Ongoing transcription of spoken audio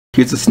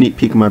Here's a sneak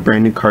peek of my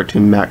brand new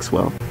cartoon,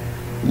 Maxwell.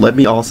 Let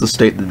me also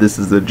state that this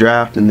is a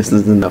draft and this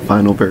isn't a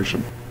final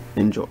version.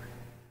 Enjoy.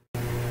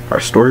 Our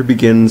story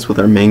begins with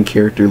our main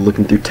character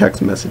looking through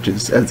text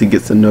messages as he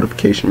gets a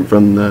notification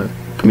from the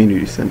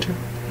community center.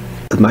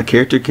 As my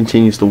character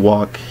continues to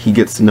walk, he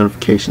gets a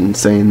notification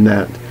saying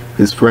that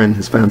his friend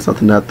has found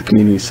something at the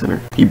community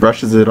center. He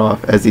brushes it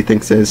off as he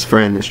thinks that his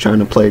friend is trying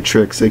to play a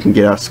trick so he can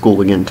get out of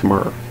school again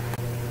tomorrow.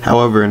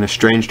 However, in a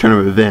strange turn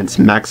of events,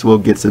 Maxwell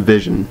gets a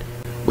vision.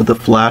 With a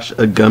flash,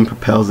 a gun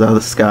propels out of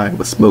the sky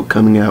with smoke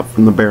coming out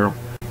from the barrel.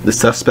 The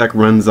suspect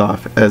runs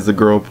off as the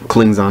girl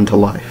clings on to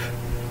life,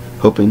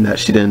 hoping that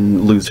she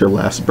didn't lose her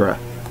last breath.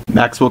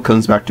 Maxwell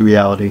comes back to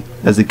reality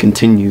as he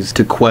continues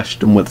to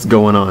question what's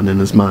going on in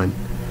his mind.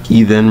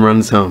 He then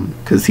runs home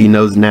because he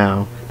knows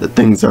now that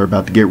things are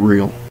about to get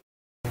real.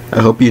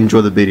 I hope you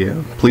enjoy the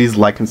video. Please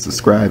like and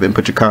subscribe and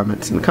put your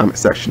comments in the comment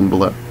section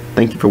below.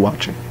 Thank you for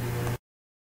watching.